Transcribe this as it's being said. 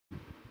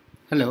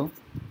Hello,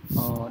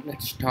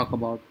 let's talk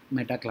about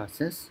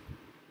metaclasses.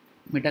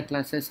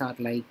 Metaclasses are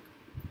like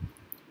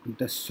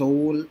the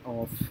soul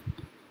of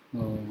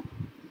uh,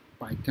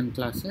 Python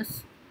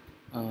classes.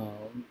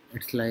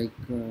 It's like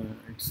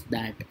it's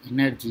that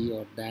energy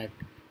or that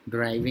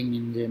driving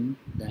engine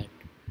that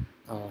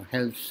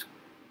helps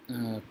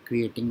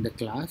creating the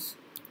class.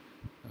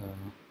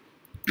 Uh,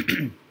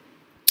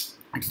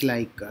 it's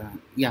like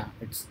yeah,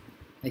 it's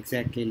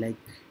exactly like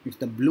it's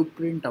the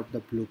blueprint of the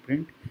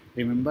blueprint.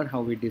 Remember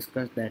how we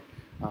discussed that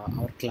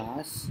our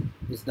class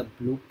is the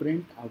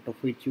blueprint out of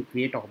which you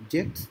create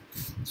objects.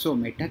 So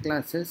meta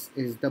classes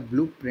is the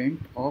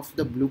blueprint of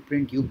the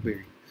blueprint you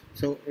build.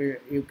 So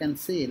you can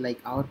say like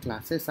our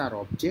classes are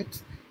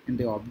objects, and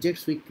the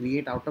objects we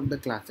create out of the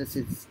classes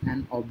is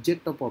an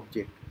object of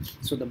object.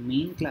 So the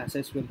main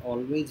classes will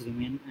always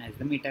remain as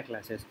the meta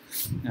classes.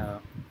 uh,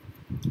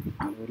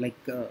 like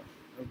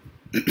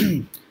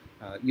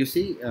you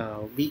see,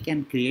 we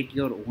can create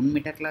your own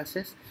meta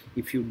classes.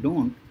 If you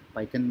don't,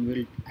 Python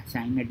will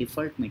assign a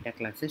default meta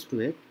classes to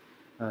it,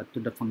 to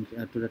the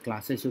function, to the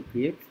classes you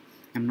create.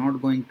 I'm not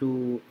going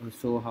to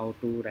show how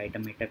to write a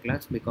meta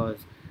class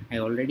because I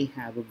already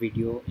have a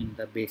video in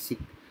the basic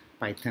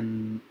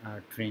Python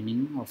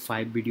training of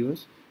 5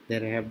 videos.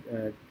 There I have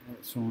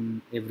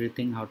shown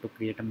everything, how to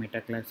create a meta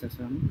classes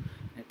on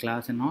a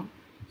class and all.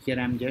 Here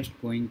I'm just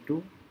going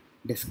to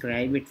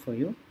describe it for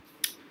you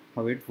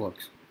how it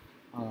works.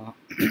 uh,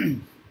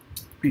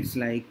 it's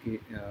like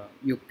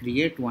you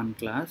create one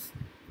class,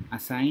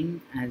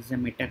 assign as a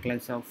meta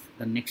class of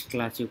the next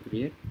class you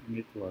create, and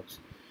it works.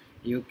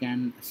 You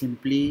can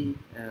simply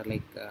let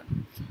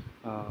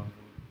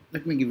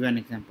me give you an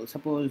example.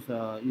 Suppose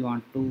you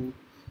want to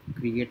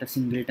create a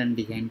singleton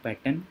design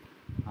pattern.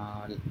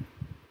 uh,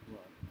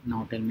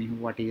 Now tell me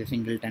what is a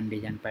singleton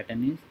design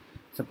pattern is.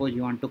 Suppose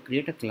you want to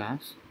create a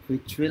class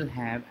which will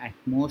have at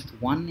most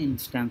one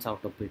instance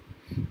out of it.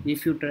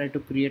 If you try to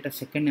create a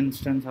second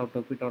instance out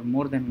of it or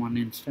more than one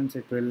instance,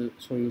 it will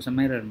show you some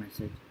error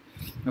message.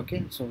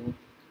 Okay, so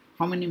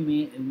how many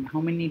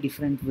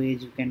different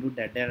ways you can do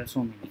that? There are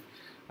so many.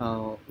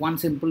 One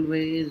simple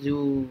way is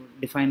you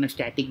define a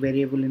static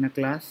variable in a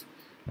class,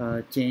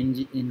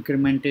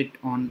 increment it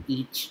on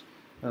each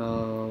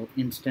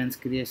instance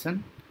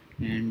creation,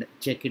 and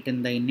check it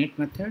in the init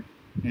method,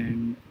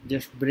 and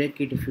just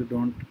break it if you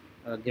don't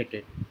get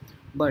it.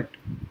 But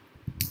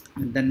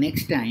the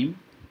next time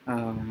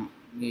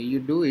you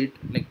do it,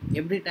 like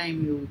every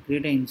time you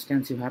create an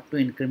instance, you have to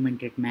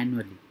increment it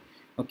manually.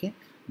 Okay,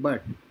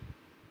 but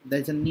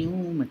there's a new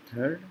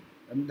method,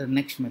 the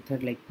next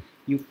method, like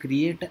you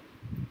create a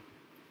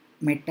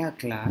meta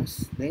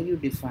class. There you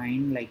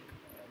define like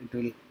it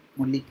will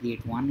only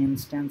create one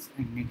instance,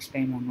 and next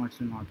time onwards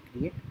will not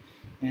create,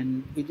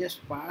 and you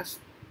just pass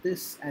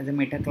this as a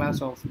meta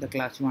class of the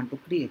class you want to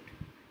create.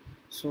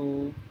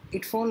 So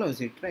it follows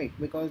it, right?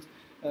 Because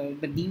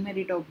the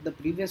demerit of the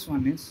previous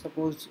one is,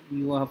 suppose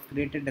you have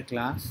created a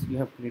class, you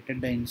have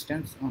created the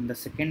instance, on the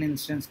second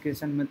instance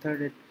creation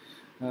method it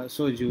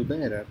shows you the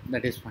error.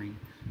 That is fine.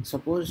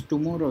 Suppose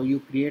tomorrow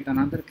you create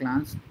another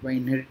class by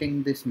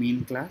inheriting this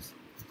main class,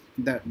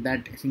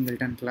 that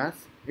singleton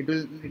class, it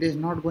is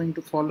not going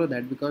to follow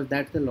that, because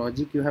that's the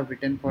logic you have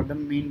written for the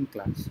main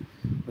class.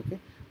 Okay,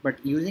 but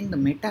using the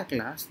meta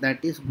class,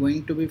 that is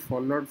going to be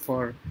followed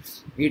for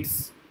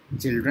its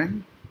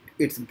children,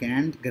 its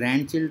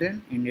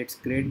grandchildren, and its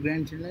great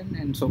grandchildren,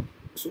 and so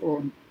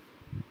on.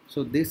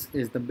 So this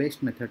is the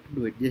best method to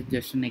do it. This is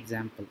just an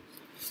example.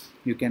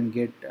 You can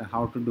get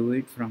how to do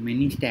it from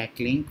any stack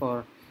link,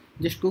 or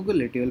just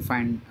google it. You will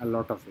find a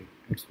lot of it.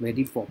 It's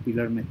very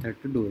popular method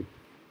to do it.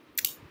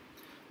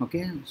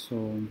 Okay,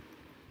 so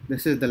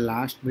this is the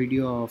last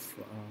video of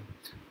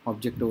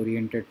object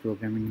oriented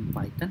programming in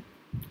Python,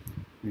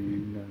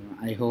 and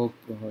I hope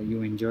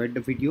you enjoyed the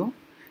video.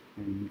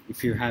 And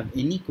if you have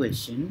any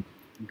question,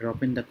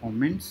 drop in the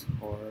comments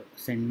or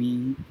send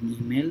me an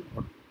email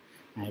or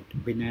at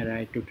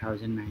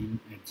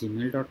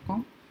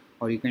binary2009@gmail.com,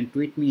 or you can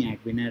tweet me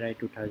at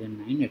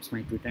binary2009. It's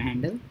my Twitter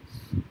handle.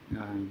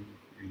 And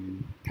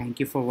thank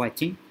you for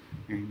watching,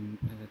 and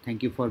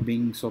thank you for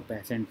being so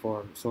patient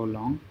for so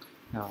long.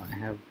 I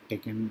have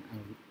taken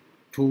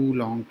too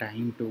long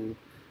time to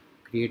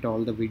create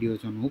all the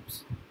videos on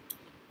Oops.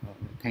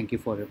 Thank you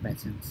for your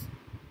patience.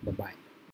 Bye bye.